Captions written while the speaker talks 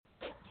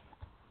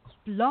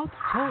Blog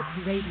Talk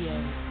Radio.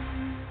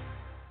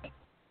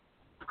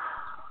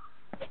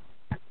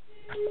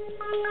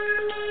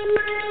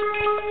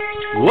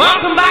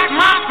 Welcome back,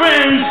 my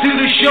friends, to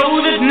the show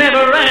that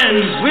never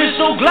ends. We're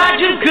so glad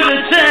you could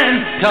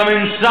attend. Come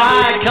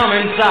inside, come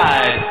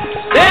inside.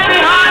 There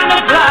behind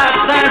the glass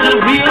stands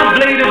a real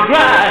blade of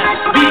grass.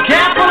 Be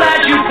careful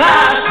as you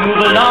pass.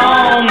 Move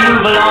along,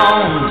 move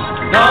along.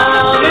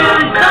 Come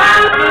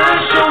inside, the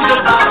show's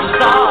about to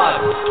start.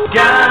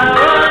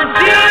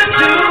 Guaranteed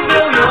to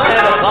blow your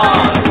head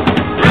apart.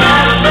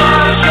 Rest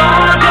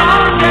assured,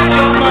 don't get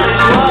your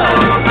money's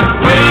worth.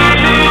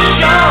 Greatest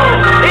show,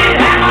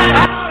 it happened.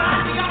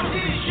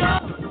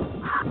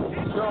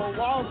 So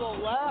while the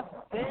last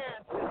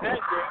dance is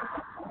ending,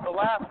 the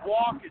last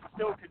walk is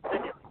still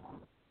continuing.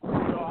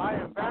 So I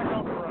am back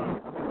up the road,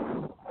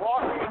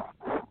 walking,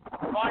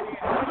 finding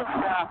another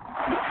path,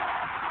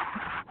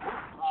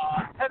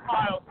 10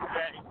 miles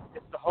today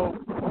is the hope,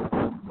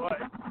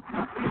 but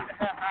at least a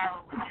half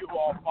hour with you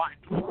all fine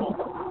people.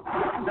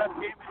 Seth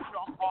and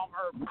Sean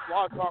Palmer,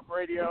 Blog Talk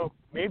Radio,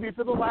 maybe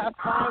for the last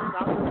time,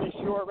 not really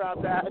sure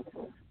about that.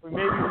 We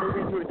may be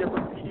moving to a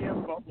different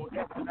medium, but we'll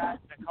get to that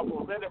in a couple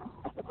of minutes.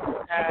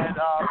 And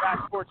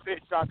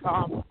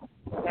backsportsface.com.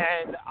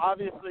 And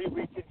obviously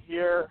we can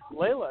hear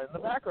Layla in the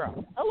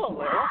background. Hello,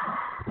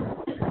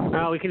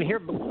 Layla. We can hear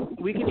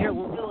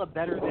Layla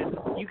better than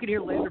you can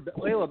hear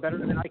Layla better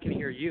than I can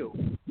hear you.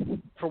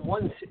 For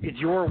once, it's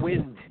your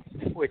wind,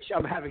 which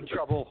I'm having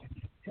trouble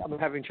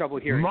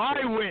hearing.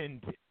 My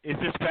wind. Is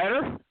this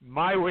better?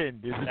 My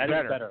wind. Is this better?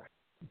 That is better.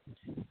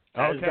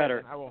 That is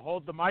better. I will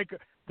hold the mic.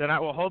 Then I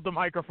will hold the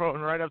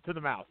microphone right up to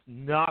the mouth.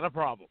 Not a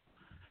problem.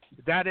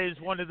 That is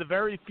one of the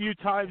very few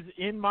times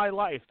in my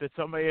life that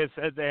somebody has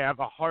said they have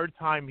a hard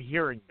time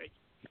hearing me.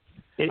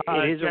 It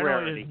is a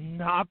rarity.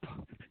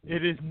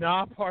 It is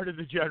not part of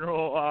the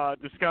general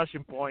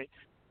discussion point.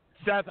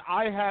 Seth,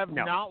 I have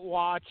not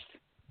watched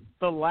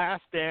The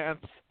Last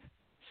Dance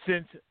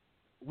since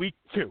week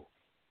 2.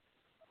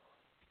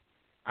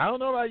 I don't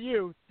know about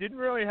you. Didn't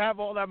really have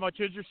all that much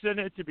interest in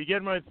it to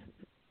begin with.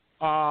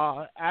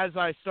 As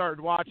I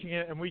started watching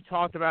it, and we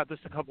talked about this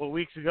a couple of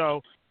weeks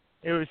ago,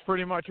 it was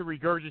pretty much a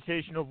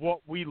regurgitation of what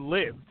we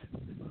lived.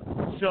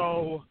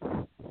 So,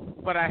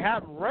 but I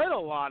have read a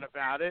lot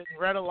about it and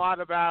read a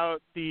lot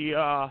about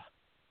the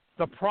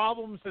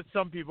problems that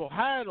some people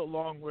had,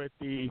 along with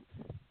the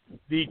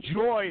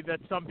joy that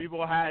some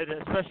people had,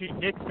 especially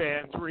Knicks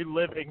fans,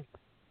 reliving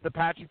the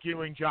Patrick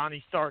Ewing,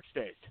 Johnny Starks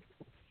days,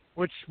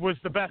 which was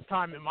the best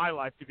time in my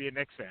life to be a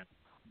Knicks fan.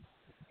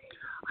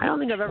 I don't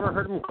think I've ever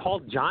heard him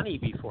called Johnny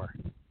before.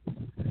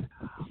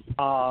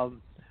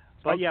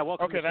 But yeah,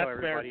 welcome to the show,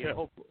 everybody.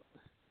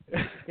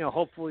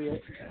 Hopefully,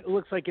 it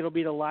looks like it'll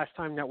be the last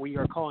time that we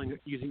are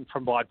using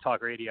from Blog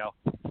Talk Radio.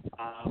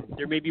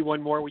 There may be one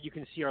more where you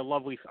can see our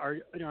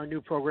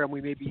new program.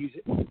 We may be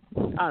using.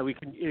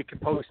 It can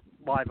post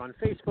live on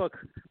Facebook.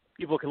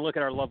 People can look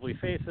at our lovely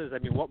faces. I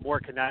mean, what more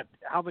can that?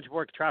 How much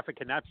more traffic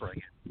can that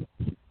bring in?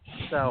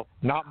 So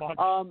not much.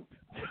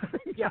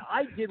 Yeah,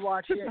 I did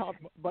watch it,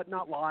 but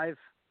not live.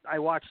 I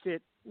watched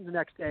it the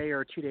next day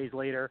or 2 days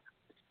later,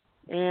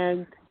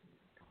 and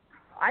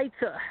I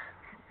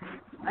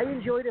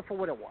enjoyed it for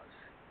what it was.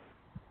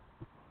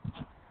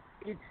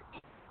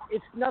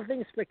 It's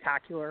nothing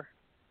spectacular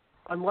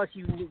unless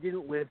you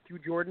didn't live through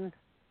Jordan.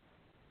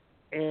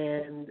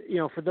 And,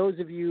 for those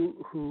of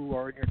you who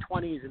are in your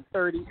 20s and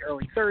early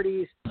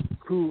 30s,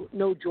 who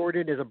know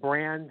Jordan as a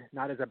brand,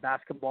 not as a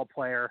basketball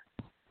player,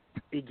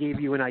 it gave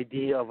you an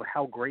idea of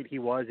how great he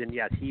was, and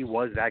yes, he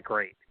was that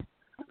great.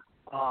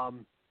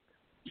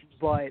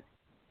 But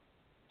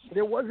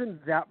there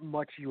wasn't that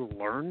much you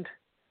learned,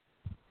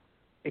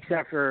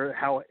 except for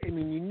how, you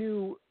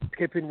knew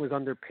Pippen was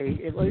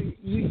underpaid.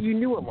 You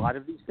knew a lot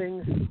of these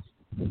things.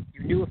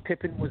 You knew if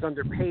Pippen was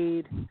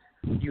underpaid.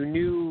 You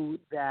knew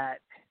that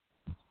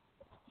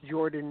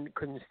Jordan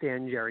couldn't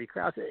stand Jerry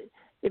Krause.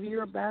 If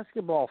you're a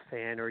basketball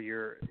fan or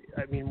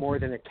more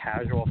than a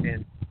casual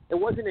fan, it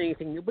wasn't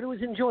anything new, but it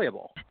was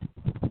enjoyable.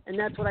 And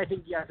that's what I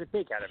think you have to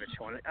take out of it,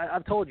 Sean.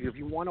 I've told you, if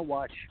you want to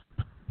watch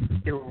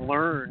and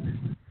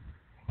learn,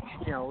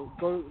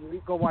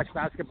 go watch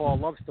Basketball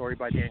Love Story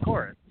by Dan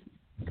Koren.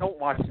 Don't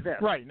watch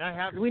this. Right, and I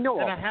have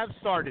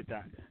started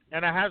that.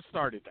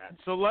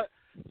 So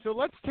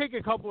let's take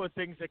a couple of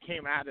things that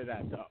came out of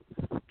that, though.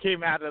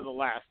 Came out of The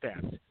Last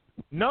Dance.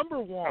 Number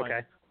one,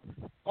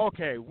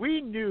 okay,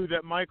 we knew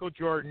that Michael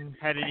Jordan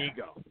had an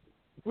ego.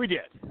 We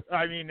did.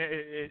 I mean,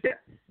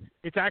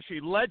 it's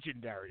actually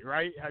legendary,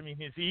 right? I mean,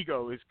 his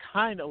ego is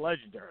kind of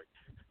legendary.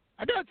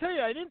 I got to tell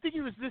you, I didn't think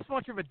he was this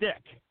much of a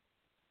dick.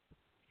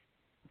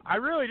 I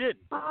really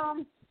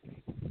didn't.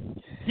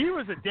 He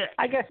was a dick.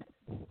 I guess.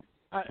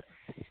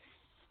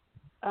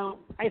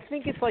 I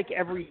think it's like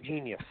every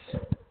genius,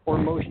 or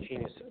most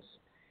geniuses,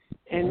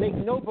 and make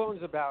no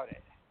bones about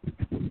it.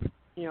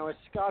 As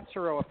Scott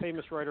Turow, a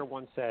famous writer,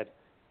 once said,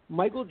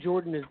 Michael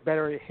Jordan is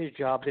better at his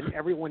job than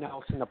everyone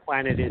else on the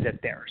planet is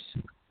at theirs.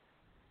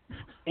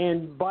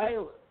 And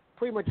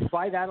pretty much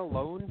by that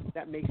alone,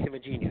 that makes him a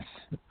genius.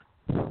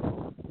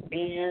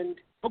 And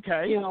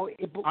Okay. You know,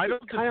 I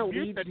don't kind of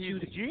dispute leads that he's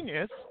to a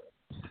genius.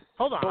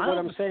 Hold on. But I what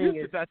don't I'm saying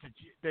dispute is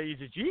that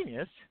he's a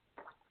genius.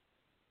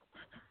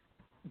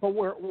 But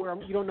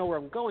you don't know where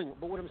I'm going.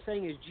 But what I'm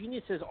saying is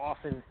geniuses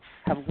often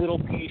have little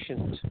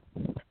patience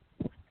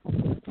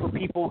for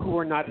people who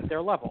are not at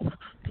their level.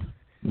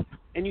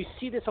 And you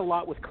see this a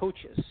lot with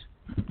coaches,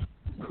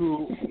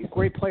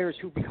 great players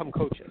who become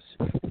coaches.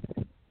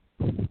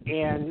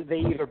 And they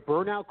either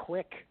burn out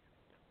quick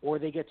or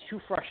they get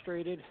too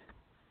frustrated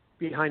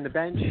behind the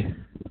bench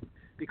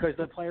because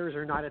the players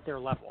are not at their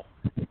level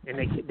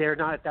and they're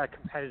not at that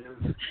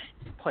competitive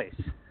place.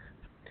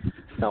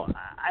 So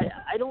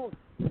I don't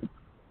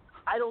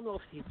know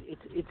if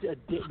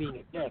it's being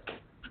a dick.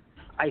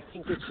 I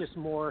think it's just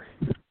more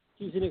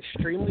he's an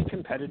extremely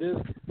competitive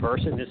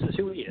person. This is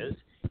who he is,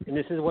 and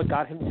this is what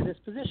got him to this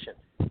position.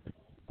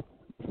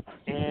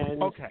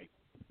 And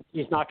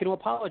he's not going to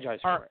apologize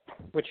for it,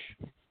 which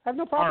I have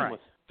no problem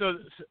with. So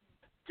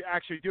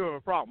actually do have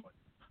a problem with.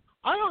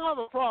 I don't have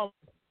a problem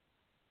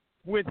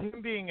with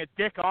him being a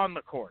dick on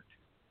the court.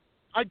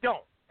 I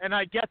don't, and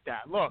I get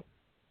that. Look,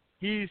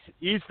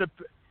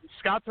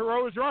 Scott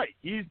Turow is right.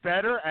 He's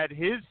better at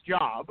his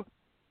job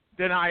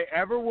than I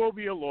ever will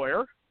be a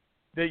lawyer,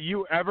 that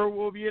you ever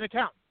will be an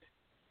accountant.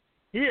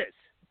 He is.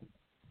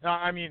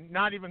 I mean,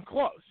 not even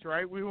close,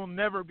 right? We will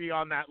never be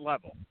on that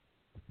level.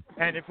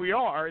 And if we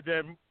are,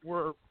 then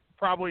we're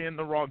probably in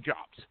the wrong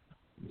jobs.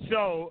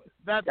 So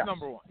that's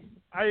number one.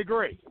 I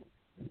agree.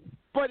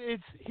 But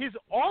it's his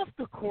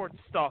off-the-court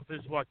stuff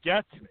is what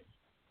gets me,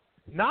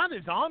 not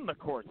his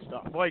on-the-court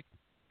stuff. Like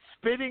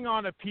spitting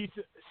on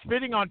pizza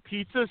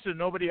so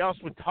nobody else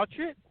would touch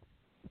it.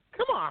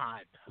 Come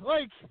on,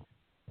 like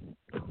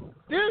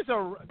there's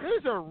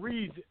a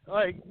reason.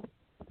 Like,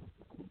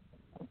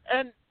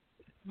 and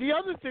the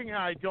other thing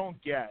I don't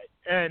get,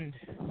 and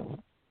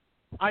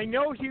I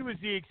know he was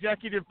the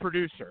executive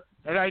producer,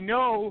 and I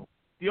know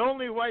the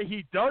only way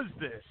he does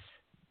this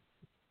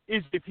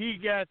is if he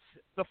gets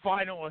the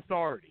final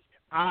authority.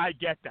 I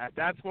get that.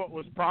 That's what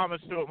was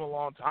promised to him a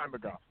long time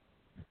ago.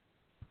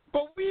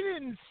 But we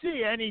didn't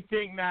see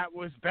anything that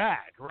was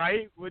bad,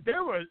 right?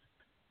 There was,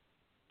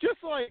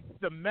 just like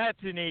the Mets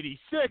in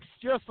 '86,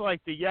 just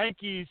like the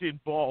Yankees in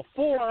Ball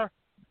 4,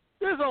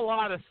 there's a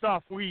lot of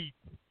stuff we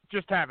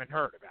just haven't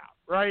heard about,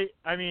 right?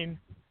 I mean,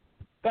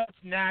 that's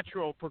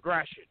natural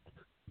progression.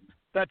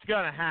 That's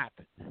going to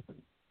happen.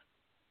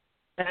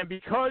 And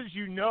because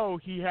you know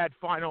he had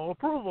final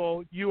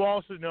approval, you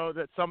also know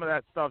that some of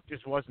that stuff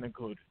just wasn't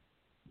included,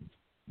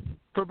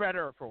 for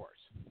better or for worse.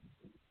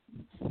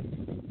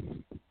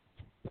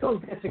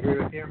 Don't disagree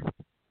with you.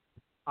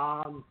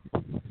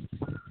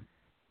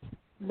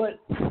 But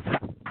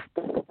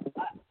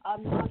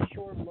I'm not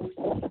sure most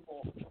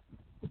people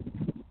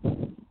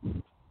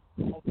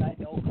of that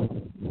ilk.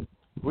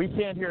 We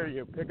can't hear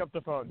you. Pick up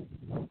the phone.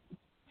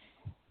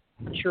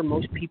 I'm sure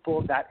most people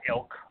of that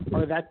ilk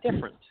are that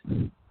different.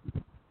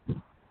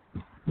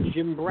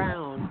 Jim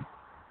Brown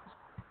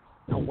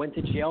went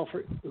to jail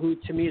who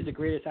to me is the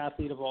greatest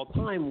athlete of all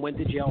time, went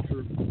to jail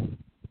for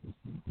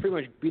pretty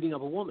much beating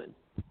up a woman.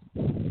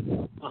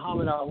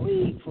 Muhammad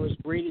Ali, for as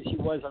great as he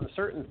was on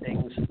certain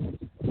things,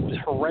 was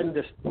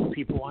horrendous to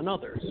people on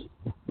others.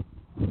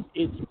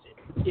 It's,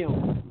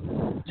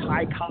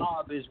 Ty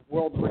Cobb is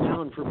world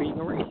renowned for being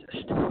a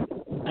racist.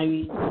 I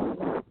mean,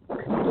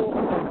 people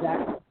of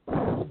that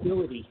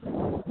ability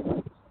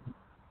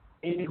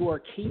and who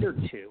are catered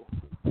to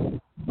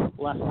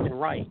left and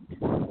right.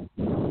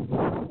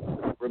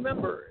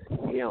 Remember,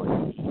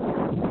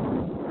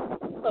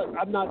 look,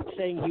 I'm not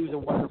saying he was a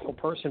wonderful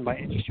person by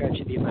any stretch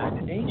of the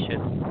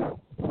imagination,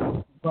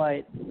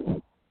 but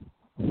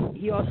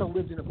he also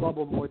lived in a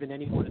bubble more than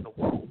anyone in the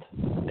world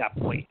at that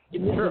point.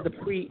 And this is the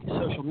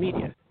pre-social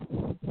media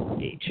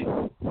age.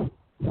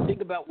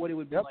 Think about what it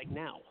would be like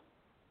now.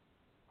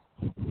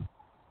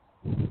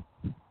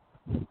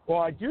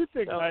 Well, I do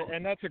think,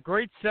 and that's a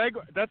great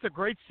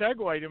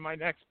segue to my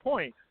next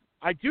point.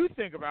 I do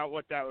think about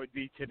what that would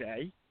be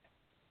today,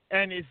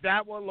 and is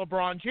that what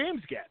LeBron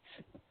James gets?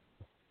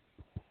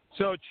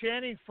 So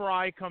Channing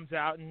Frye comes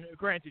out, and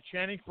granted,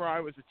 Channing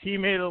Frye was a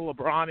teammate of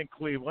LeBron in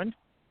Cleveland,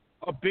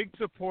 a big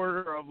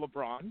supporter of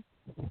LeBron,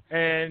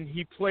 and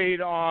he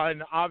played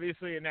on,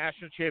 obviously, a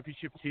national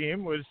championship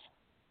team.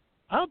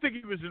 I don't think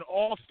he was an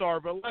all-star,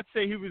 but let's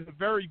say he was a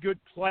very good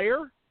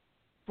player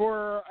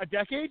for a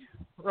decade,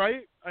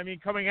 right? I mean,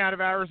 coming out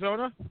of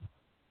Arizona.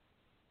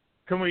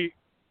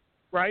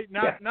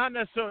 Not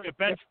necessarily a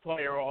bench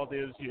player all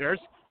those years.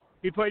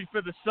 He played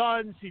for the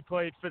Suns. He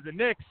played for the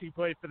Knicks. He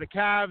played for the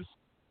Cavs.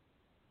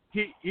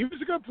 He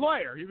was a good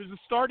player. He was a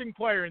starting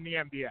player in the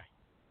NBA,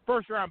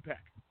 first-round pick.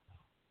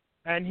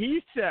 And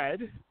he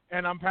said,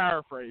 and I'm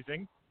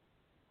paraphrasing,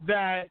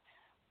 that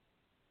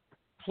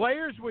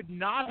players would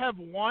not have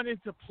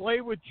wanted to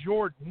play with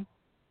Jordan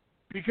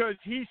because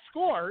he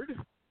scored,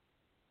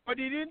 but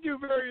he didn't do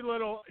very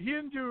little. He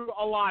didn't do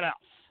a lot else.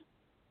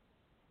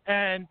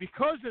 And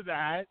because of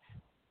that,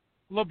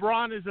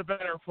 LeBron is a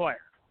better player.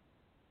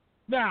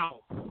 Now,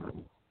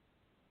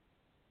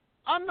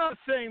 I'm not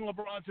saying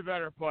LeBron's a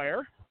better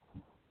player.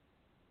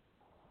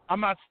 I'm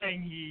not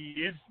saying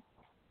he is.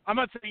 I'm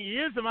not saying he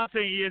is. I'm not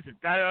saying he isn't.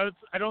 I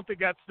don't think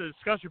that's the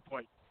discussion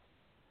point.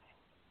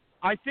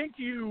 I think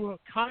you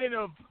kind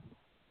of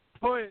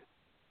put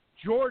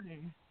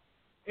Jordan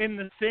in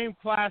the same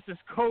class as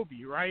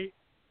Kobe, right?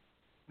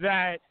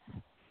 That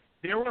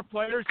there were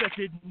players that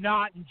did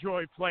not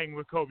enjoy playing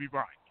with Kobe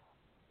Bryant.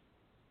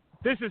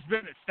 This has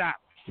been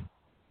established.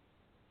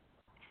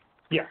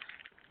 Yeah.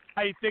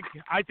 I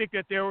think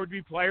that there would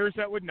be players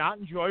that would not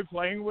enjoy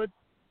playing with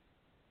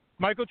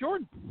Michael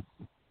Jordan.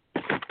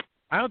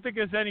 I don't think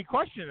there's any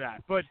question of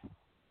that. But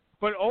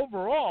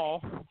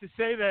overall, to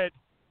say that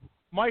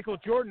Michael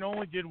Jordan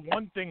only did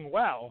one thing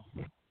well,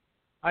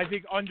 I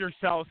think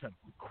undersells him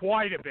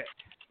quite a bit.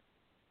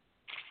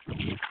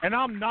 And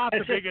I'm not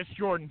the biggest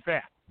Jordan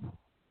fan.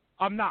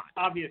 I'm not.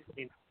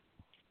 Obviously.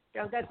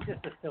 Yeah, that's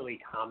just a silly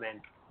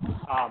comment.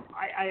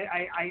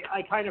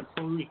 I kind of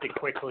perused it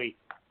quickly.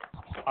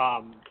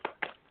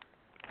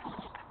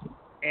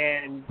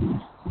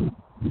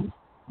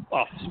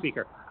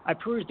 I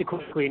perused it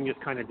quickly and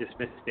just kind of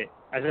dismissed it,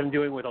 as I'm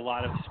doing with a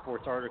lot of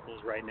sports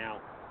articles right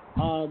now.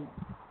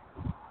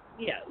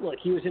 Yeah, look,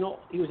 he was an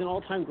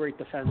all-time great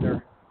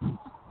defender.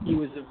 He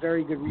was a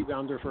very good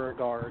rebounder for a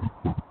guard.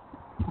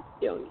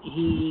 You know,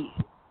 he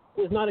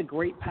was not a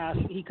great passer.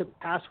 He could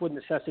pass when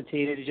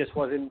necessitated. It just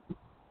wasn't.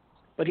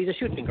 But he's a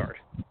shooting guard.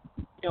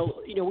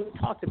 You know, we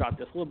talked about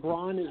this.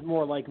 LeBron is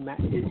more like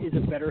is a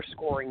better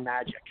scoring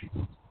Magic.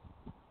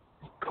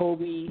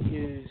 Kobe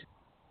is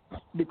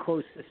the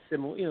closest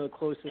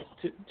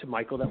to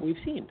Michael that we've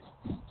seen,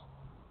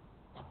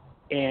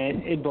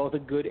 and in both a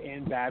good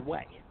and bad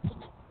way.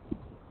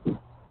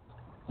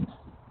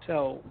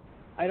 So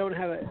I don't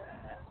have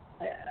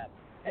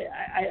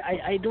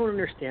I don't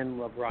understand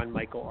LeBron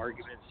Michael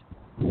arguments.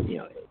 You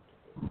know,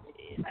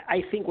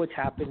 I think what's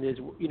happened is,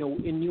 you know,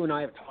 and you and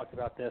I have talked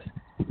about this.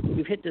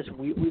 We've hit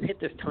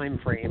this time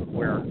frame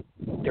where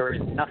there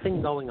is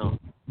nothing going on,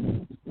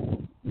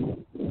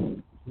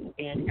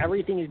 and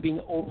everything is being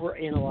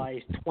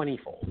overanalyzed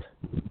 20-fold.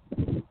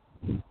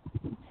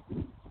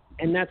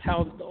 And that's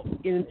how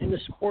in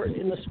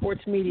the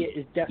sports media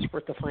is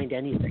desperate to find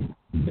anything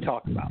to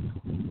talk about,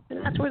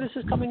 and that's where this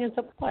is coming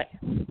into play.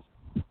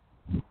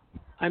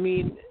 I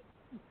mean,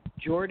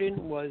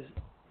 Jordan was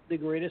the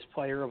greatest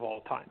player of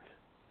all time,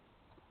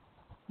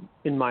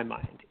 in my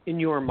mind, in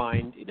your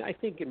mind, I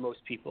think in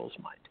most people's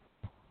mind.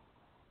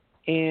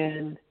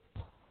 And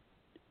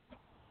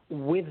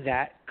with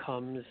that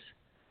comes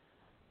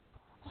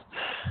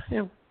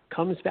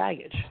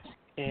baggage.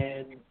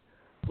 And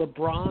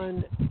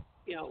LeBron,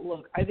 you know,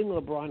 look, I think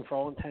LeBron, for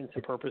all intents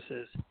and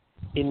purposes,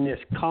 in this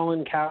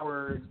Colin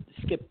Cowherd,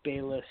 Skip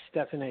Bayless,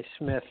 Stephen A.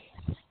 Smith,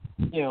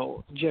 you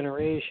know,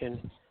 generation,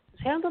 has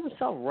handled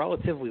himself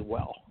relatively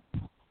well.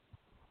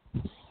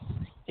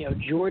 You know,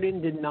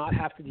 Jordan did not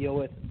have to deal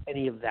with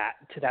any of that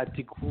to that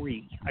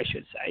degree, I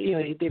should say. You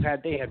know,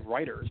 they had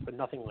writers, but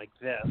nothing like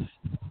this. And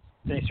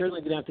they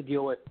certainly didn't have to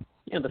deal with,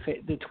 you know,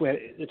 the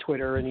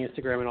Twitter and the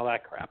Instagram and all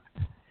that crap.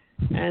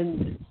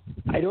 And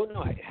I don't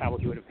know how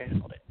he would have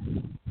handled it.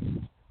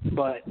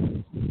 But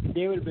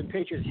there would have been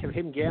pictures of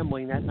him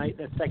gambling that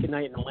second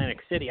night in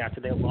Atlantic City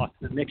after they lost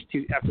the Knicks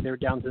after they were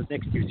down to the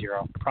Knicks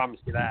 2-0. I promise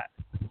you that.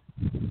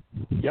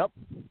 Yep.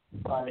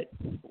 But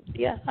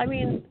yeah, I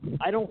mean,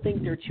 I don't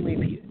think there are too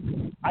many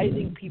people. I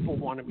think people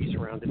want to be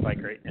surrounded by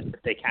greatness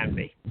if they can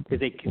be, because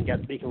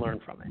they can learn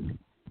from it.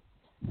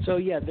 So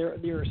yeah, there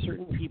are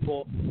certain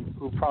people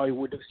who probably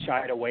would have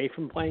shied away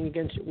from playing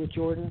with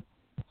Jordan.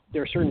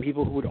 There are certain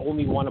people who would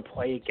only want to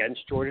play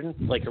against Jordan,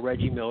 like a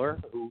Reggie Miller,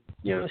 who,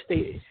 you know,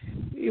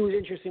 it was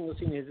interesting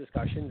listening to his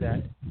discussion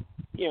that,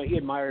 you know, he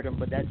admired him,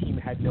 but that team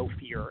had no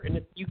fear, and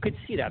you could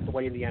see that the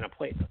way Indiana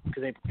played them,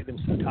 because they played them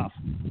so tough.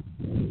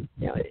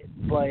 You know,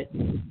 but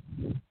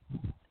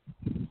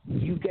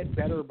you get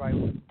better by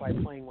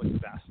playing with the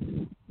best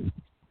and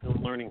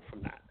learning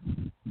from that.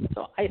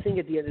 So I think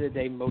at the end of the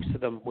day, most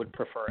of them would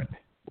prefer it.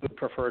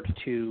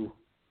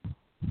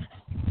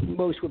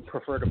 Most would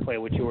prefer to play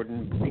with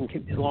Jordan,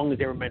 as long as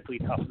they were mentally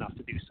tough enough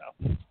to do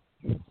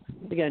so.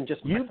 Again,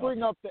 just you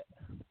bring up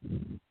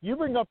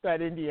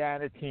that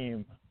Indiana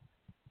team.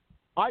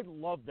 I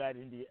love that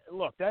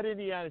that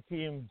Indiana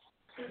team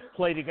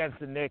played against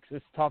the Knicks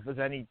as tough as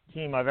any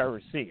team I've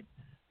ever seen.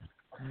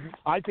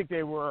 I think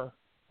they were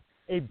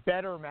a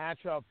better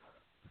matchup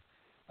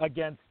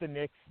against the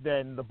Knicks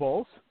than the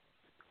Bulls.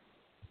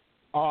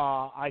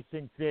 I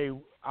think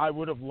I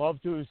would have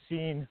loved to have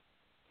seen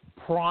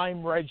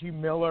prime Reggie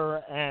Miller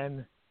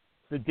and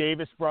the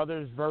Davis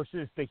brothers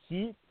versus the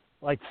Heat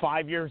like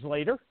 5 years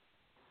later.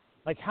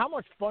 Like, how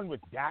much fun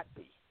would that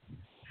be?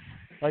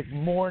 Like,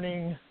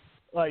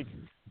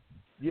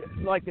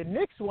 the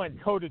Knicks went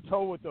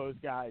toe-to-toe with those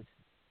guys,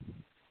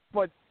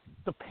 but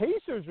the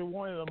Pacers are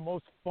one of the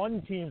most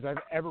fun teams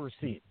I've ever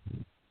seen.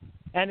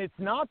 And it's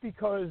not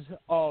because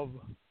of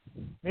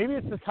 – maybe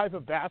it's the type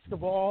of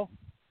basketball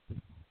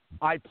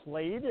I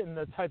played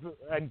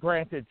and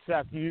granted,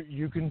 Seth,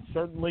 you can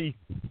certainly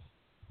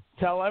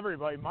tell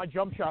everybody my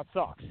jump shot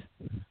sucks.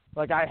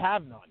 Like, I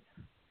have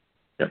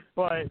none.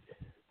 But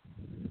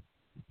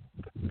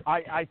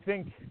I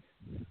think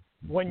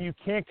when you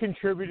can't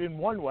contribute in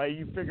one way,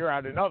 you figure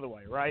out another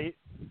way, right?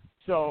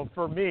 So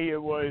for me,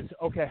 it was,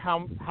 okay,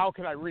 how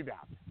can I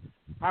rebound?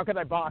 How can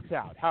I box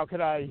out? How could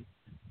I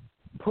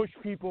push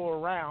people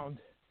around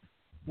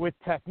with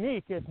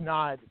technique, if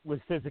not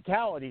with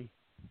physicality?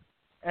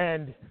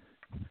 And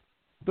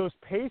those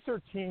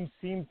Pacer teams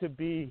seem to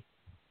be,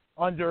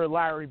 under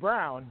Larry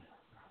Brown,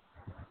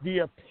 the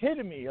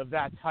epitome of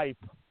that type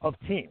of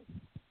team.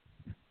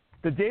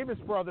 The Davis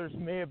brothers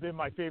may have been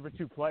my favorite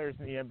two players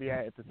in the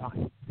NBA at the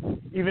time,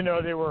 even though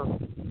they were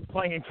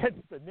playing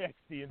against the Knicks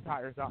the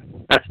entire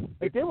time.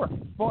 Like, they were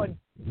fun.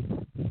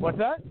 What's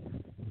that?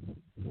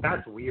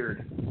 That's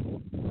weird.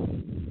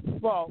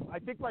 Well, I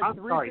think my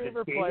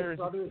favorite the players.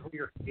 Davis brothers were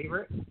your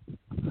favorite?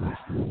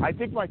 I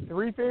think my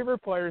three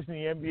favorite players in the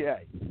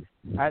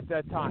NBA at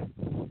that time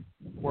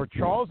were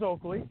Charles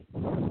Oakley,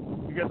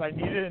 because I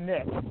needed a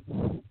Knick,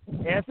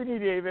 Anthony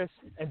Davis,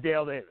 and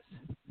Dale Davis.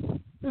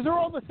 These are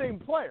all the same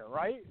player,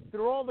 right?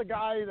 They're all the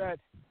guy that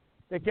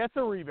gets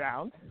a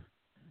rebound,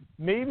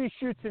 maybe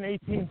shoots an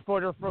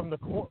 18-footer from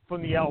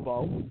the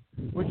elbow,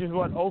 which is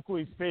what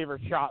Oakley's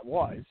favorite shot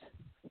was.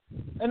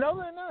 And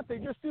other than that, they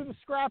just do the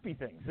scrappy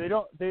things.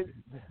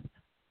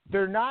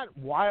 They're not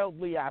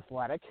wildly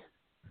athletic.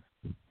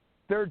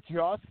 They're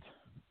just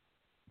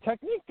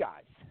technique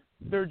guys.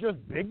 They're just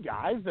big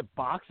guys that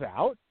box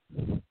out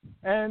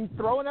and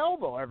throw an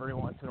elbow every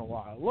once in a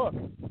while. Look,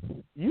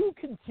 you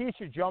can teach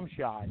a jump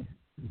shot,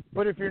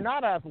 but if you're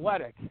not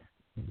athletic,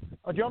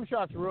 a jump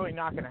shot's really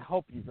not going to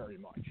help you very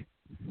much.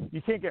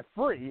 You can't get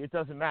free. It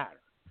doesn't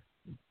matter.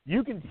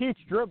 You can teach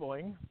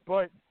dribbling,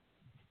 but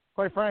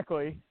quite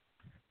frankly,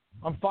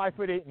 I'm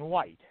 5'8" and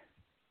light.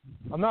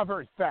 I'm not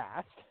very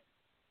fast.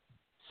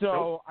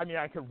 So, I mean,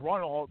 I could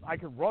run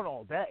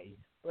all day,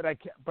 but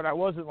I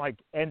wasn't like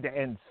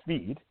end-to-end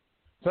speed.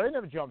 So I didn't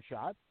have a jump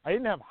shot. I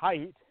didn't have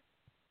height.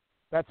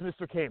 That's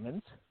Mr.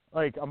 Kamen's.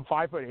 Like, I'm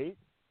 5'8".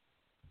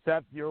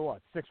 Seth, you're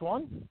what,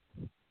 6'1"?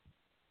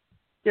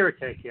 Give or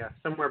take, yeah.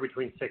 Somewhere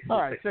between 6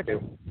 and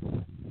 6'2".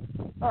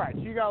 All right,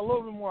 so you got a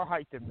little bit more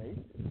height than me.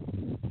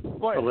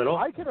 But a little?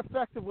 I could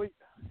effectively,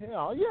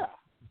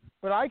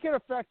 but I could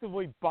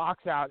effectively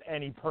box out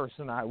any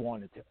person I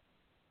wanted to.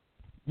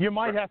 You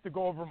might have to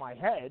go over my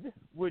head,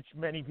 which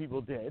many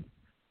people did,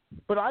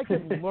 but I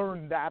could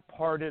learn that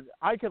part of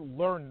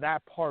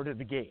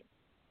the game.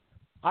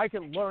 I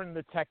could learn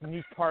the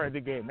technique part of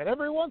the game. And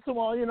every once in a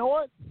while, you know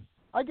what?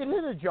 I could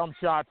hit a jump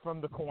shot from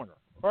the corner,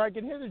 or I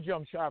could hit a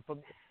jump shot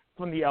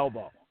from the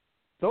elbow.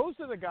 Those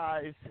are the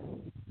guys,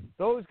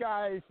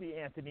 the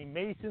Anthony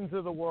Masons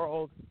of the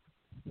world,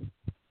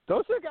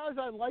 those are the guys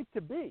I like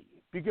to be,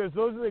 because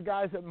those are the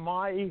guys that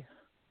my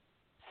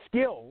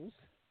skills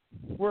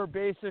were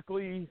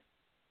basically,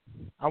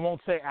 I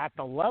won't say at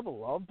the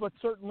level of, but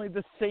certainly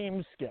the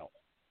same skill.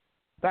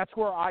 That's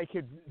where I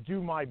could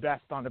do my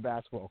best on the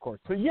basketball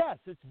court. So, yes,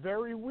 it's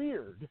very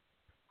weird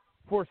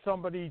for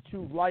somebody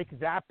to like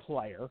that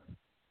player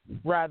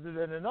rather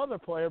than another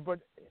player, but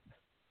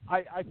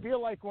I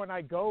feel like when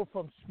I go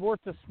from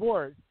sport to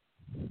sport,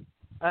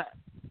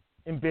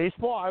 in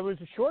baseball, I was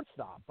a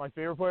shortstop. My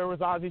favorite player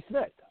was Ozzie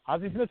Smith.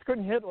 Ozzie Smith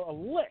couldn't hit a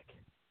lick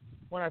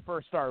when I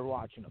first started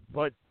watching him,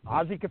 but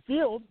Ozzie could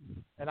field,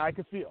 and I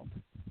could field.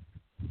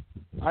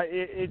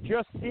 It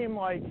just seemed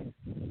like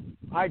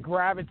I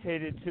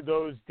gravitated to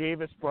those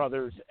Davis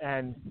brothers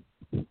and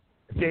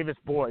Davis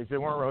boys. They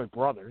weren't really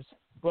brothers,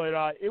 but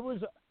it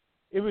was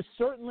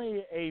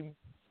certainly a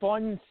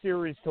fun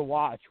series to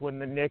watch when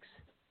the Knicks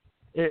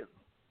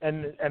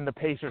and the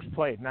Pacers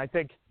played. And I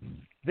think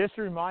this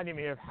reminded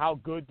me of how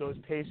good those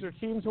Pacer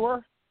teams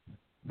were.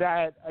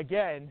 That,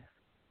 again,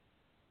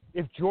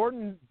 if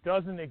Jordan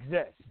doesn't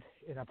exist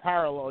in a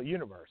parallel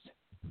universe,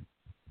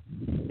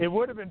 it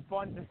would have been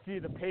fun to see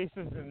the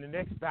Pacers and the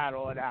Knicks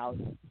battle it out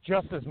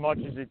just as much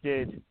as it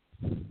did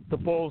the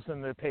Bulls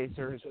and the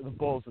Pacers or the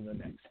Bulls and the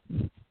Knicks.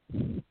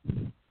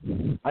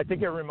 I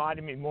think it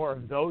reminded me more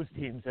of those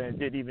teams than it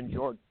did even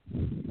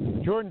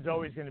Jordan. Jordan's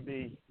always going to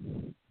be,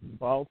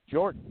 well,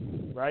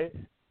 Jordan, right?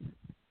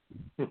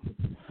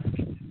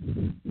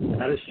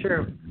 That is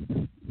true.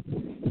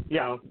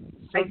 Yeah,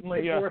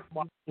 certainly. It's worth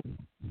watching,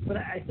 but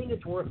I think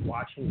it's worth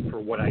watching for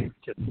what I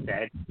just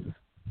said.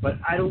 But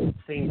I don't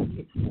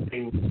think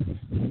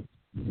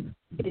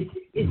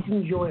it's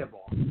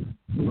enjoyable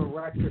from a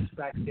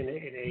retrospect in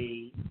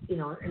a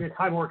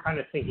time where we're kind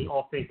of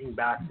thinking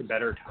back to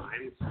better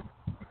times.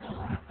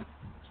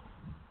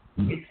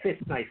 It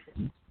fits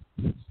nicely.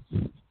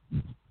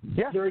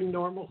 Yeah. During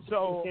normal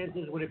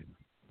circumstances, would it be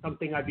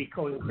something I'd be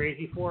going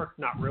crazy for?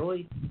 Not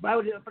really, but I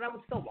would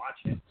still watch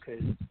it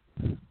because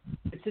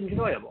it's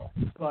enjoyable.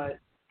 But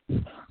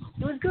it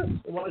was good.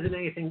 It wasn't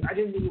anything. I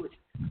didn't think it was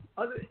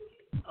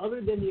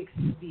other than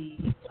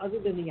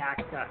the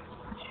access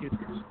to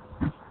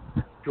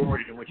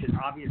Jordan, which is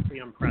obviously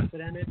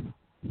unprecedented.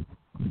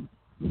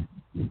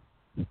 It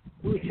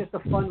was just a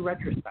fun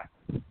retrospect.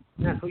 And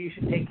that's what you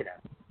should take it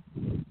as.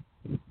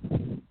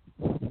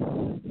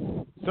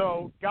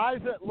 So, guys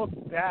that look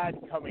bad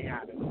coming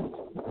at it.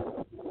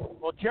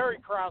 Well, Jerry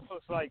Krause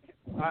looks like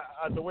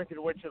the Wicked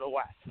Witch of the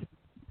West.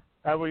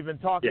 We've been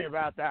talking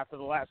about that for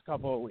the last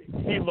couple of weeks.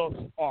 He looks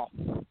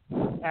awful.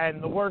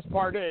 And the worst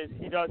part is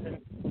he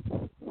doesn't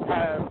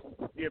have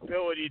the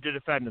ability to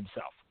defend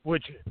himself,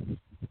 which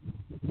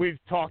we've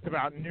talked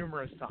about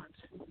numerous times.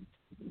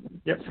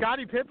 Yep.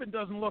 Scottie Pippen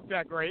doesn't look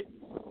that great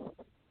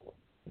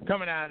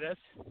coming out of this.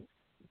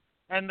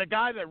 And the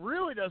guy that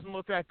really doesn't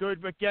look that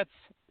good but gets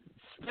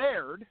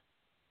spared,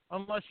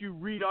 unless you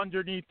read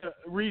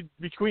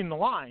between the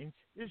lines,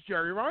 is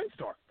Jerry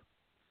Reinsdorf.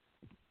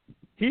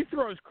 He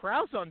throws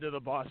Krause under the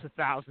bus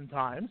 1,000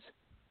 times.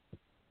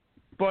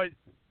 But,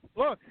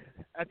 look,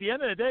 at the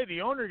end of the day,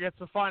 the owner gets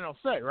the final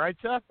say, right,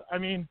 Seth? I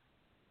mean,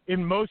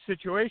 in most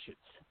situations.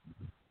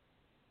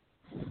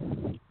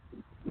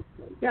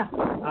 Yeah.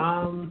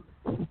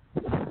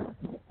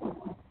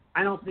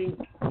 I don't think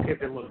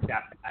Pippen looks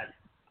that bad.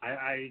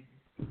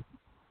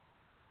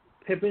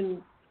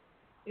 Pippen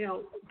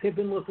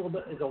looks a little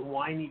bit as a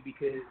whiny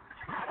because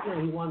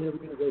he wanted to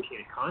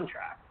renegotiate a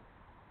contract.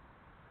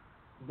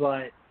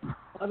 But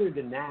other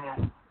than that,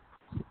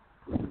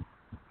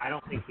 I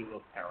don't think he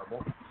looks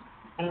terrible.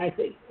 And I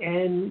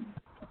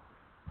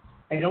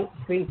don't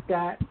think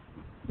that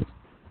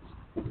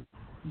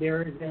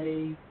there is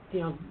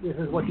this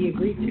is what he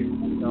agreed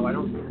to. So I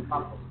don't see the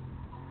problem.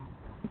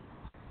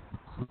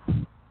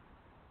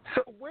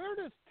 So where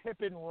does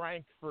Pippen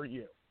rank for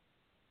you?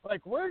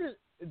 Like,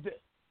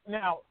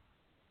 now,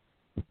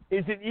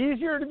 is it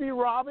easier to be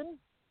Robin?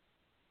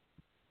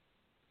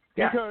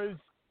 Yeah. Because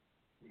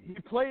he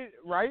played,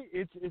 right?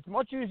 It's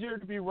much easier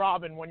to be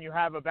Robin when you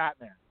have a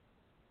Batman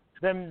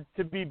than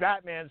to be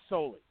Batman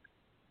solely.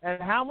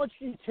 And how much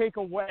do you take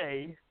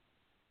away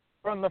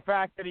from the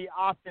fact that he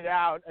opted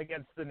out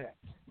against the Knicks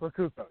for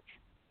Kukoc?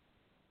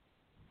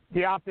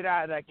 He opted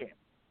out of that game.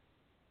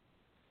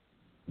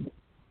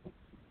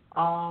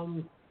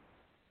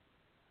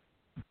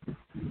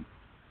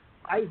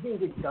 I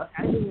think it does.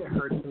 I think it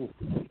hurts him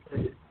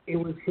because it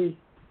was his.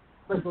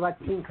 First of all, that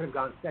team could have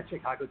gone. That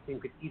Chicago team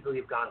could easily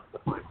have gone to the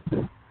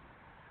finals,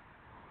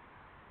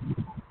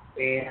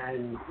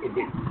 and it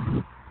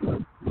didn't.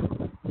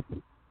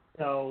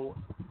 So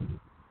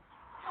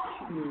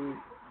to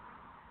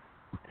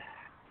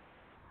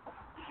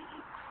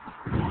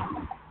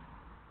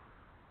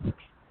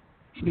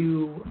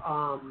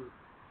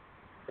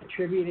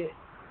attribute it,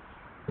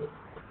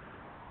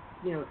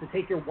 to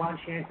take your one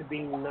chance of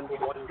being the number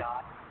one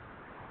guy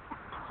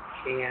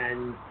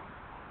and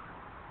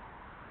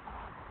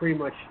pretty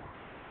much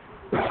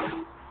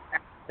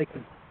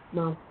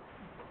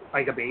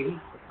like a baby,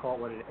 let's call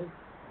it what it is.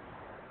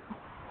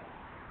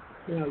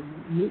 You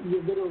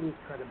literally lose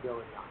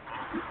credibility on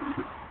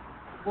that.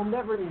 We'll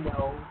never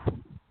know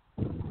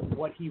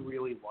what he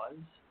really was.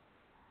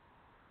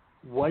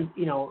 Was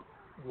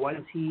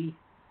he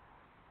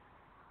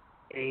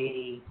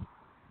a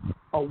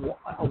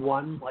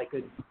one like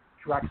a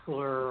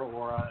Drexler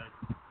or a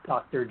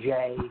Dr.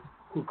 J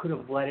who could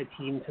have led a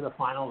team to the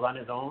finals on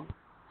his own?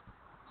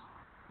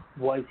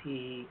 Was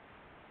he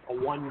a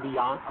one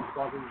beyond,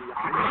 above and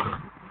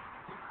beyond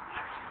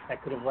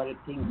that could have led a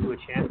team to a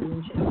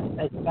championship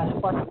as the best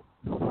player?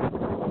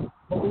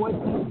 But was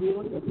he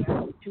really the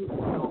best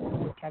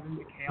with Kevin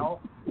McHale,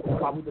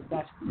 probably the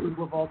best two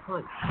of all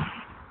time?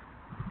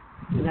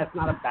 And that's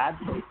not a bad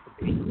place to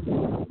be.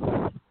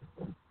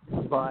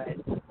 But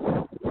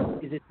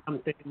is it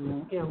something,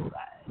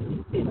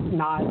 it's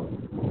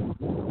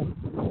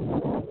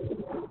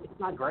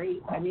not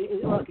great. I mean,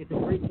 look, it's a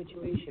great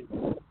situation,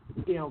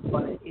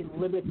 but it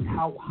limits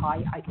how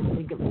high I can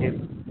think of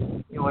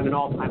him, on an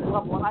all-time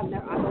level. I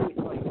always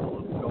thought he was a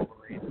little bit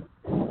overrated.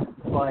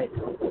 But it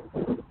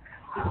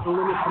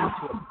limits him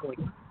to a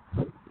point.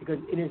 Because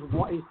in his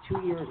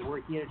 2 years where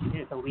he had a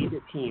chance to lead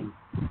the team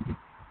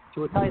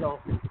to a title,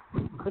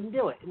 couldn't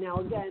do it. Now,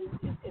 again,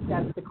 if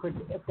that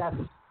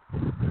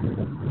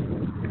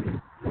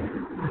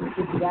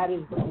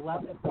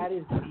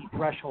is the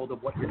threshold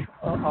of what you're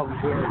of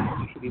where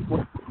you should be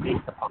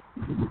based upon,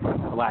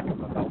 for lack of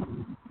a better.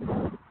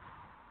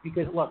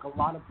 Because look, a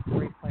lot of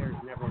great players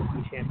never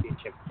win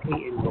championships.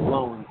 Peyton,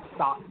 Malone,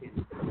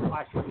 Stockton,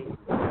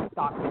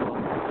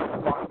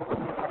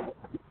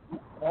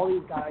 all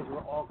these guys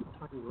were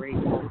all-time great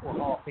or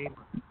Hall of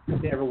Famers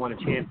if they ever won a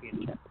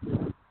championship.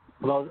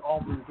 Although all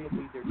of them did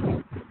lead their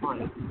teams to the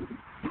finals.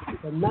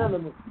 And none of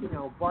them,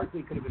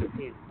 Barkley could have been a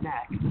pain in the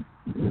neck.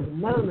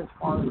 None of them, as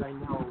far as I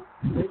know,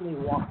 certainly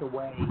walked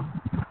away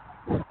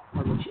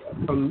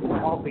from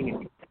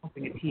helping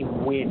a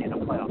team win in a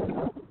playoff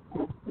game.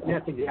 And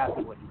that's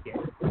exactly what he did.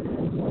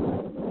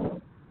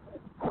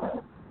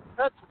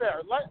 That's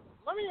fair.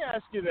 Let me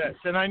ask you this,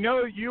 and I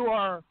know you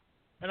are,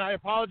 and I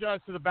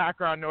apologize for the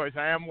background noise.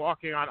 I am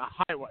walking on a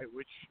highway,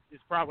 which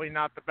is probably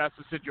not the best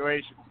of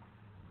situations.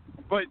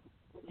 But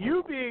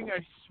you being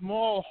a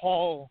small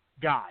hall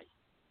guy,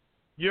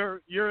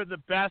 you're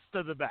the best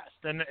of the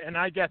best, and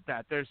I get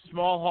that. There's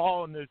small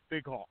hall and there's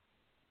big hall.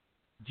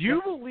 Do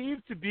you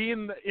believe to be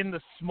in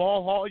the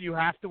small hall you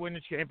have to win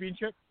a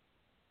championship?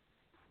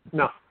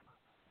 No.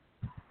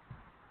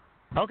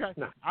 Okay.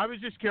 No. I was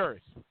just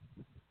curious,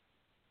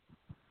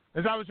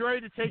 because I was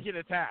ready to take you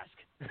to task.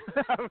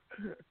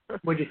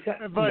 What'd you say?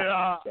 But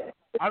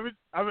I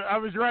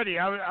was ready.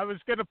 I was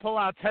going to pull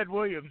out Ted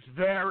Williams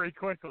very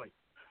quickly.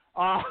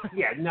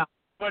 Yeah, no.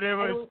 But it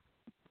was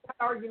that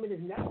argument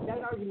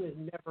has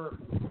never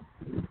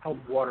held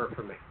water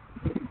for me.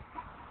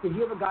 If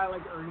you have a guy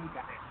like Ernie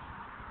Banks,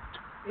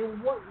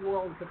 in what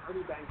world could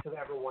Ernie Banks have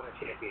ever won a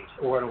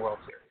championship or won a World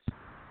Series?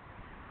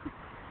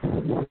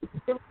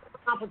 There was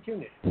an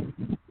opportunity.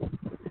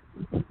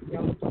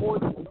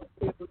 Sports,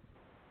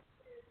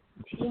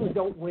 teams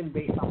don't win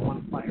based on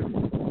one player.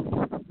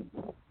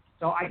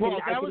 So I can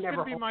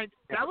never.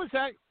 That was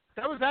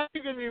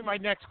actually going to be my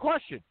next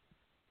question.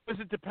 Does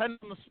it depend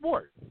on the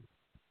sport?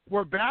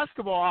 Where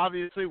basketball,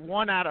 obviously,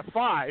 1 out of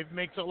 5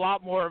 makes a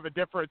lot more of a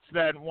difference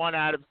than 1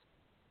 out of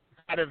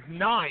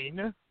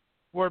 9,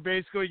 where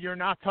basically you're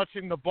not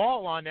touching the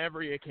ball on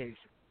every occasion.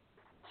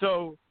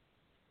 So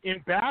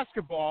in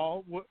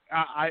basketball,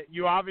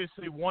 you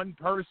obviously one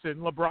person,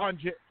 LeBron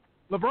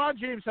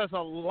James has a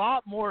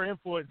lot more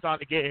influence on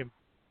the game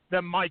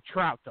than Mike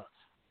Trout does.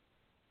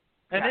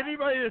 And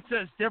anybody that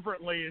says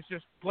differently is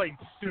just plain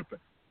stupid.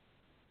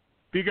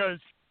 Because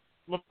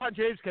LeBron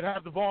James could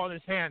have the ball in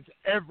his hands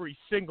every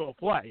single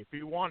play if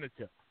he wanted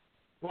to.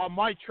 While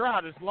Mike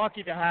Trout is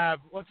lucky to have,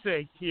 let's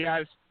say, he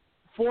has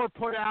 4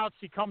 putouts,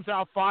 he comes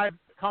up 5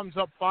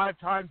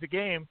 times a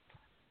game.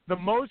 The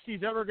most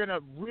he's ever going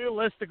to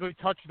realistically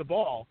touch the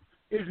ball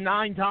is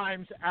 9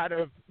 times out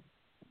of,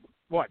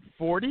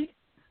 40?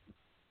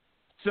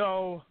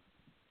 So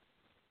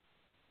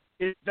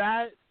is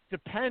that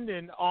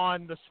dependent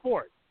on the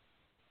sport?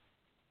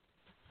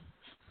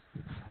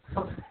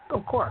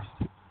 Of course.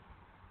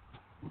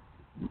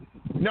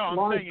 No,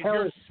 I'm saying is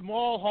your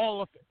small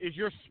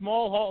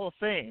Hall of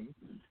Fame,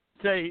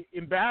 say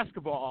in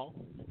basketball,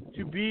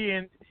 to be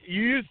in?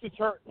 You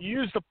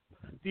used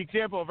the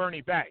example of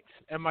Ernie Banks,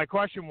 and my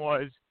question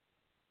was,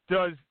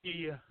 does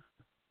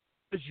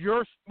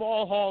your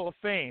small Hall of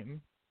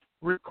Fame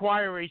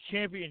require a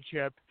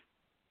championship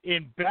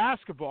in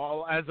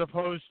basketball as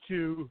opposed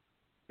to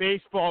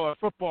baseball or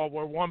football,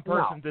 where one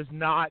person does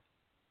not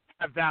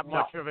have that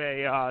much of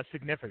a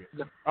significance?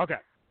 Okay.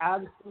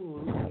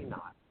 Absolutely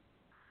not.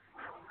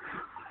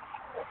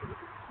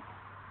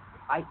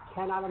 I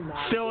cannot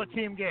imagine. Still a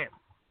team game.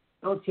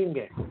 Still a team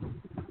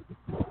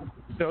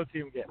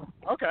game.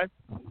 Okay.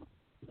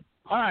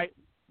 All right.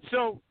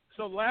 So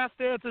Last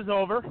Dance is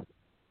over.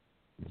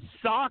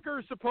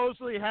 Soccer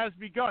supposedly has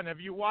begun. Have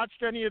you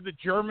watched any of the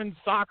German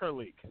soccer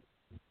league?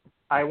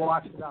 I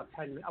watched about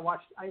 10 minutes. I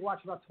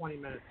watched about 20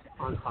 minutes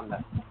on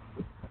Sunday.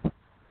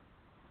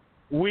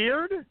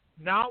 Weird?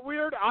 Not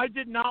weird? I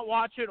did not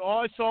watch it. All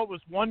I saw was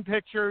one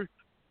picture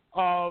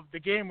of the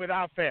game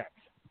without fans.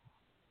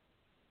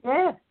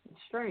 Yeah,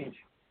 it's strange.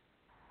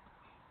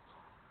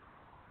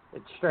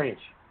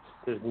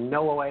 There's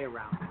no way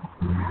around it.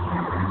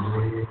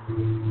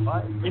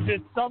 But is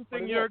it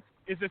something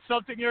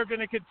you're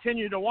going to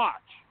continue to watch,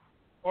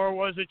 or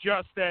was it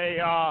just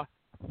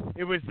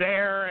it was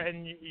there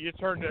and you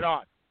turned it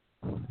on?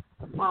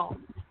 Well,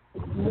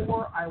 it's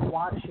more I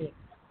watch it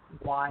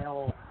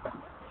while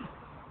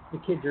the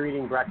kids are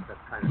eating breakfast,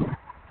 kind of.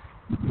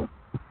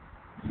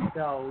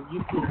 So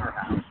you see in our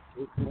house,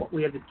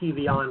 we have the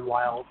TV on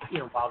while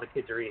the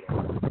kids are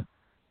eating.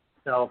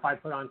 So if I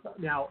put on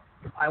now,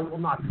 I will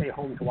not stay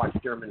home to watch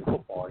German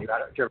football.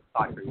 German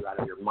soccer, you out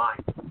of your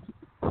mind.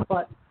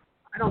 But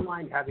I don't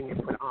mind having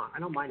it put on. I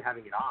don't mind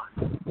having it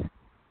on.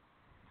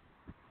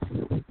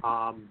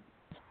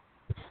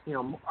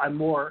 I'm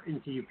more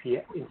into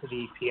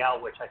the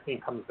EPL, which I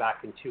think comes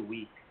back in 2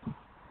 weeks.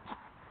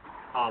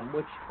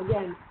 Which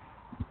again,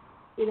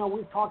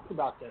 we've talked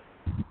about this.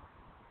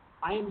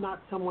 I am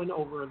not someone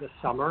over the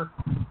summer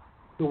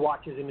who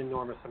watches an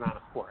enormous amount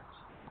of sports.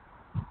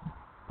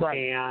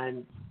 Right.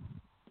 And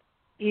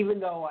even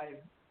though I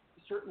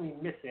certainly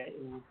miss it,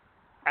 and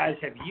as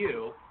have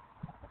you,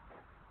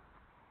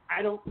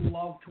 I don't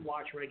love to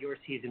watch regular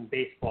season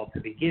baseball to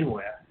begin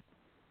with.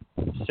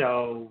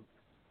 So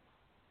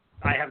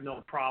I have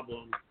no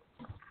problem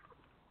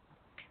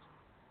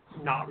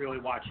not really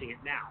watching it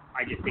now.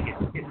 I just think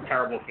it's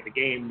terrible for the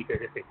game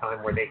because it's a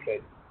time where they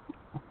could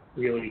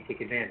really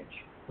take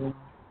advantage.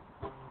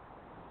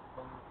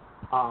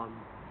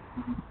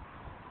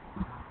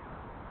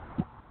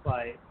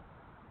 But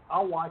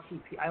I'll watch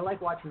EPL. I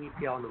like watching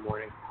EPL in the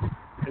morning,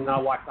 and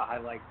I'll watch the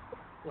highlights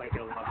like at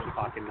 11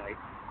 o'clock at night.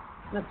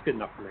 That's good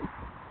enough for me.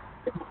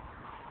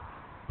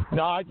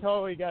 No, I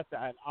totally get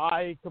that.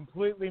 I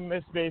completely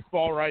miss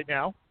baseball right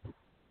now.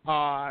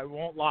 I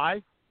won't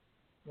lie.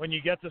 When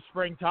you get to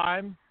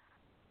springtime,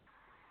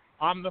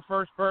 I'm the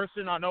first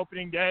person on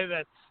opening day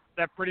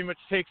that pretty much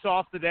takes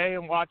off the day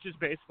and watches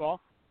baseball.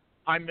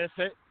 I miss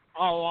it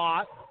a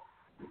lot.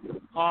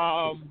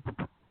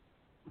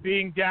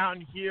 Being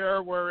down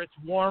here where it's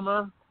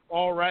warmer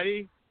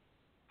already,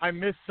 I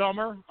miss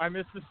summer. I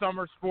miss the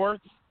summer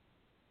sports,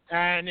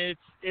 and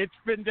it's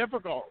been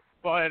difficult.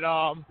 But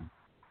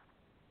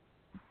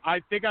I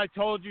think I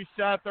told you,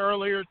 Seth,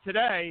 earlier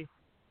today,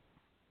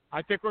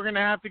 I think we're going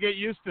to have to get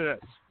used to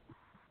this.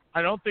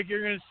 I don't think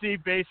you're going to see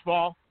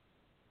baseball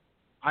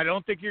I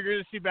don't think you're going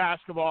to see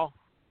basketball.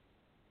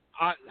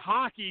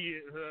 Hockey,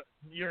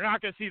 you're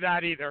not going to see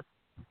that either.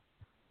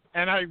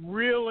 And I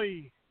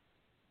really,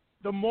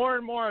 the more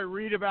and more I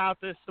read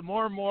about this, the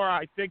more and more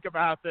I think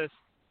about this,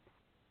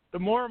 the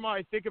more and more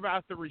I think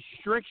about the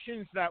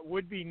restrictions that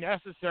would be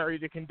necessary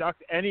to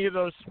conduct any of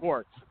those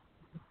sports.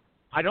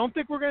 I don't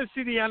think we're going to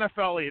see the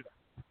NFL either.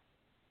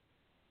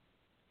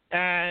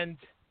 And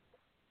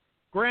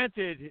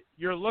granted,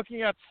 you're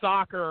looking at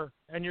soccer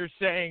and you're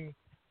saying,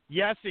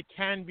 yes, it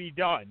can be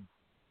done.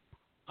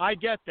 I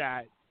get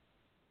that.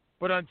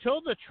 But until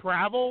the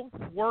travel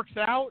works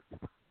out,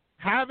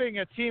 having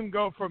a team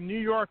go from New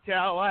York to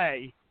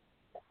L.A.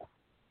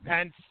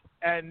 and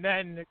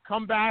then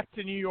come back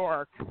to New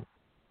York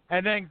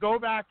and then go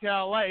back to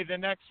L.A. the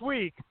next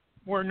week,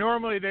 where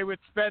normally they would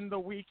spend the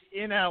week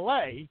in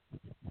L.A.,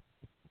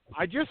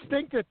 I just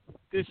think that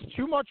there's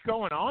too much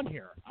going on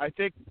here.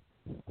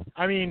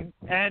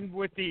 And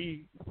with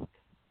the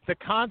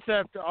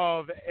concept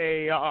of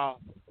a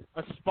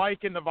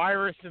spike in the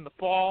virus in the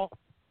fall,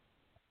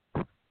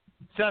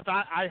 Seth,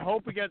 I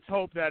hope against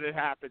hope that it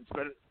happens,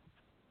 but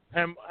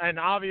and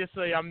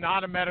obviously I'm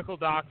not a medical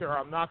doctor.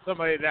 I'm not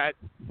somebody that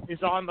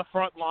is on the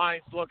front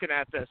lines looking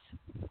at this.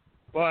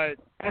 But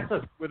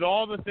with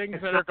all the things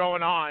that are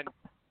going on,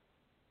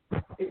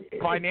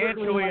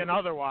 financially and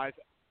otherwise,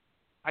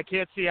 I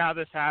can't see how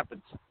this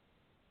happens.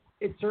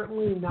 It's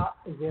certainly not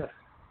as if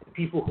the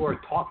people who are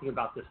talking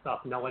about this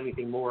stuff know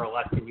anything more or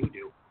less than you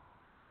do.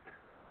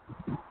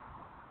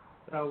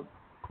 So,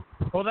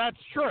 well, that's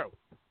true.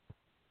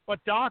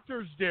 But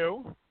doctors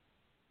do,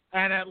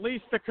 and at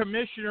least the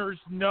commissioners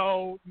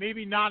know,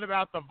 maybe not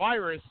about the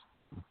virus,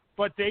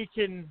 but they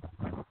can,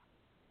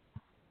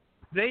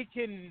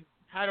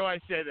 how do I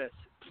say this,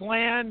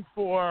 plan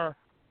for,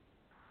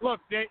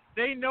 look,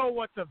 they know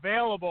what's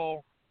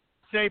available,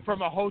 say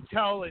from a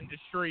hotel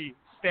industry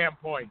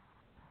standpoint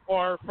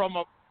or from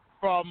a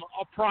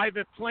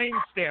private plane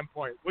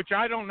standpoint, which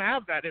I don't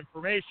have that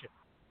information.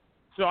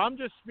 So I'm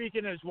just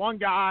speaking as one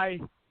guy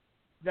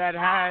that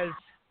has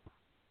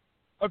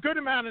a good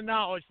amount of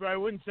knowledge, but I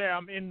wouldn't say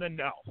I'm in the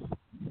know.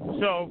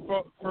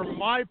 So from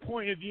my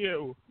point of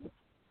view,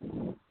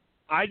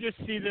 I just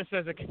see this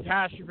as a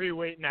catastrophe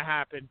waiting to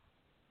happen.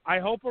 I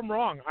hope I'm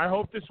wrong. I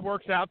hope this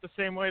works out the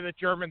same way that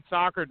German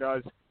soccer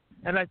does,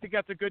 and I think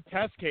that's a good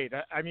test case.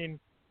 I mean,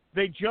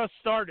 they just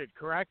started,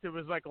 correct? It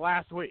was like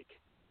last week.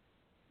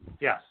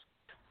 Yes.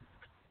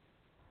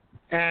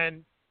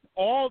 And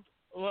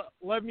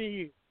let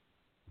me,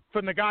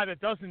 from the guy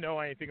that doesn't know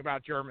anything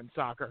about German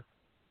soccer,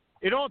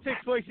 it all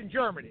takes place in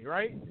Germany,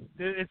 right?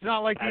 It's not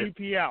like the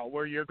EPL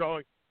where you're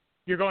going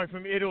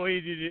from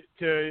Italy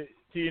to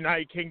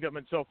United Kingdom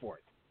and so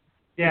forth.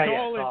 Yeah,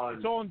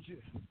 it's all in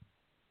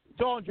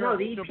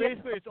Germany. So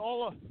basically, it's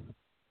all.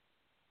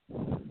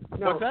 No,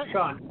 what's that?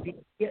 Sean,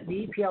 the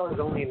EPL is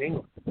only in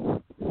England.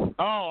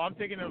 Oh, I'm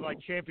thinking of like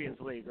Champions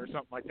League or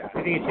something like that.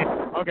 I think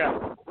it's Okay.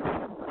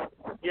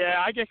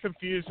 Yeah, I get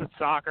confused with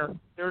soccer.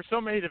 There are so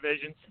many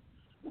divisions.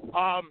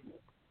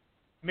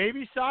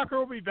 Maybe soccer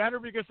will be better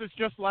because it's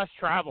just less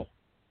travel.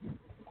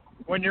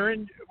 When you're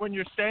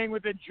staying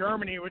within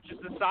Germany, which is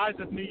the size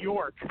of New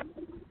York,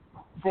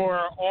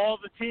 for all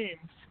the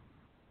teams,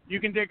 you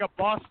can take a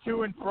bus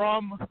to and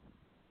from.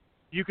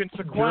 You can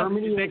sequester.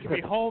 They can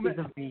be home. Wait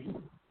a minute.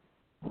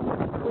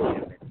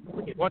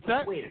 What's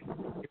that? Wait a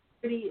minute.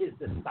 Germany is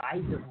the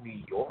size of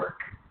New York.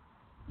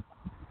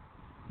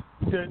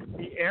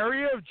 The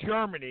area of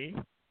Germany,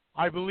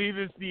 I believe,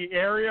 is the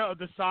area of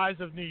the size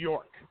of New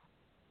York.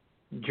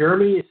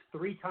 Germany is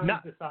 3 times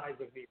the size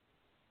of New York.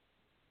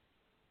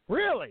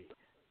 Really?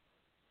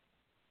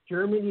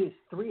 Germany is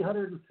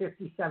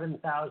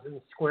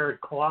 357,000 square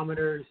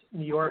kilometers.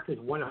 New York is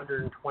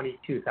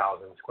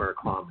 122,000 square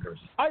kilometers.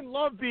 I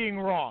love being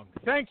wrong.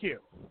 Thank you.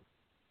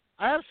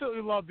 I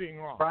absolutely love being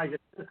wrong.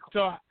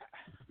 So,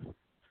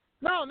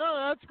 no,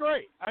 that's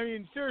great. I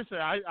mean, seriously,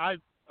 I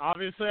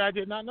obviously I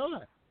did not know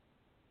that.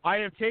 I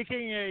have taken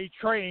a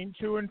train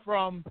to and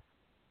from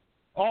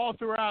all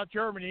throughout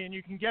Germany, and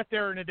you can get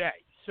there in a day.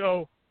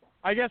 So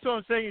I guess what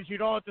I'm saying is you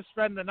don't have to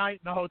spend the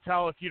night in the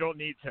hotel if you don't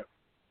need to.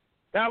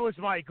 That was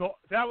my goal.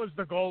 That was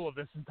the goal of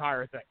this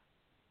entire thing,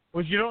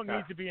 was you don't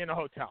need to be in a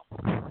hotel.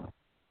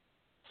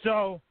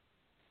 So,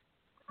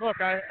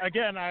 look,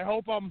 I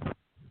hope I'm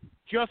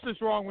just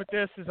as wrong with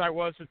this as I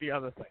was with the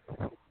other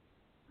thing.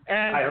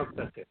 And I hope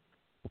so too.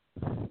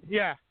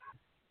 Yeah.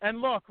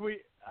 And look, we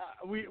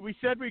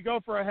said we go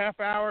for a half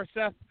hour,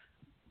 Seth.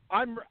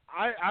 I'm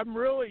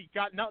really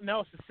got nothing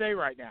else to say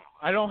right now.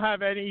 I don't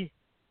have any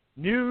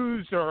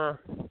news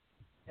or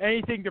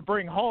anything to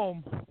bring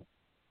home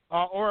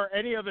or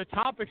any other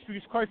topics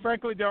because, quite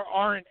frankly, there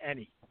aren't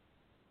any.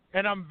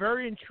 And I'm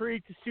very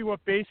intrigued to see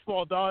what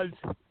baseball does,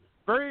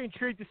 very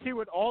intrigued to see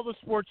what all the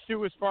sports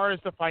do as far as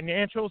the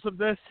financials of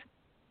this.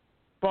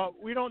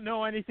 But we don't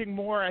know anything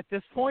more at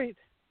this point.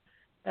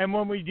 And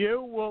when we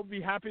do, we'll be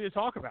happy to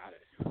talk about it.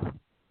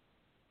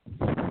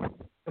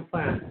 Good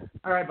plan.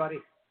 All right, buddy.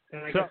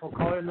 Then I guess we'll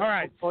call it. All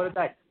right. We'll call it a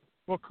day.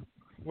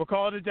 We'll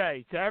call it a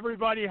day. To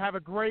everybody, have a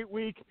great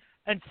week.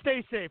 And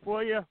stay safe,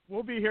 will you?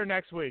 We'll be here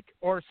next week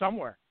or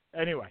somewhere.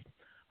 Anyway.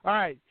 All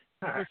right.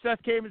 For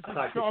Seth Kamens and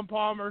Sean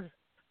Palmer,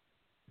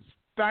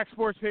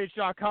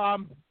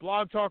 backsportspage.com,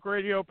 Blog Talk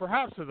Radio,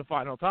 perhaps for the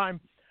final time.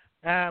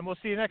 And we'll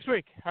see you next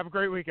week. Have a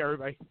great week,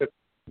 everybody.